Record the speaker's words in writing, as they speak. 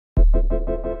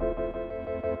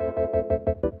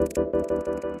Talking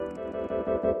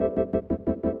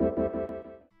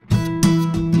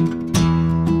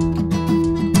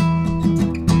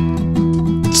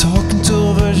to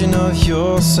a version of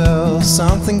yourself,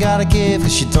 something gotta give,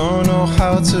 cause you don't know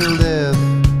how to live.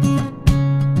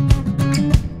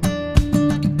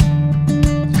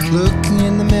 Looking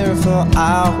in the mirror for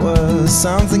hours,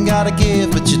 something gotta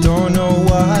give, but you don't know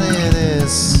what it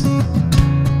is.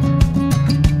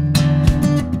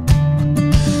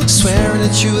 Swearing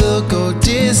that you will go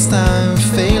this time,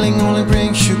 failing only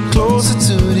brings you closer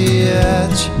to the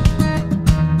edge.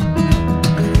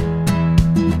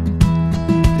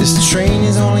 This train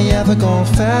is only ever going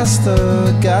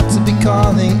faster, got to be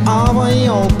calling all on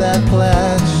your bad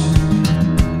pledge.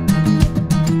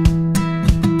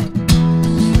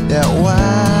 Yeah,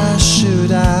 why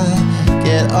should I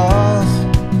get off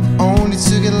only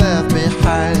to get left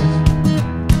behind?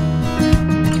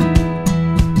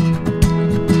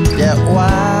 Yeah,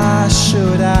 why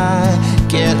should I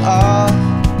get off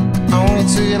only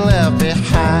to get left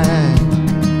behind?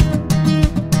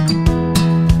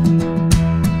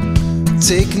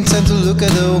 Taking time to look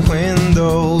at the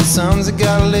window, sometimes you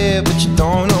gotta live but you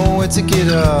don't know where to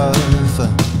get off.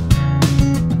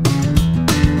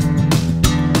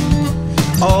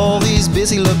 All these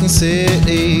busy looking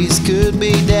cities could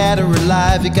be dead or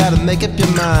alive, you gotta make up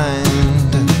your mind.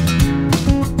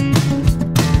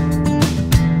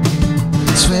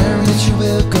 Swearing that you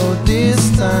will go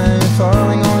this time,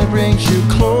 falling only brings you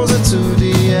closer to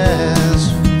the edge.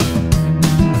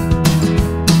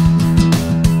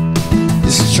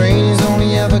 This train is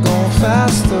only ever going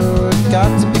faster, got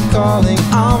to be calling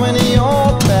how many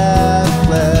old bad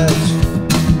pledge.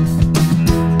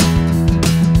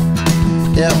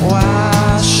 Yeah,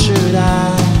 why should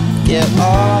I get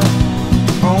off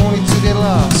only to get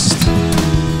lost?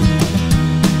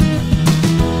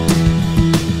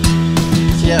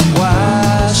 Yeah,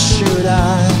 why should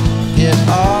I get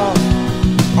off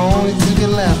only to get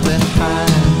left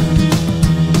behind?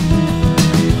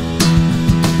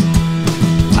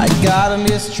 I got on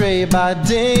this train by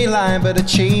daylight, but I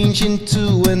change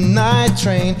into a night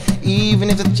train. Even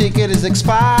if the ticket is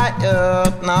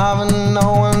expired, now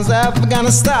no one's ever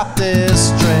gonna stop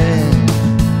this train.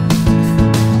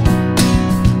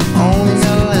 Only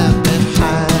got left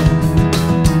behind.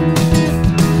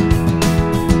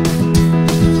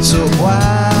 So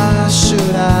why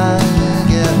should I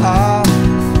get off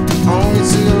only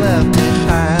to get left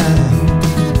behind?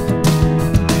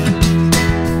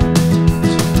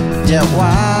 Yeah,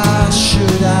 why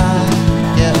should I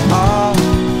get off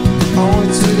only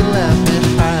to get left behind?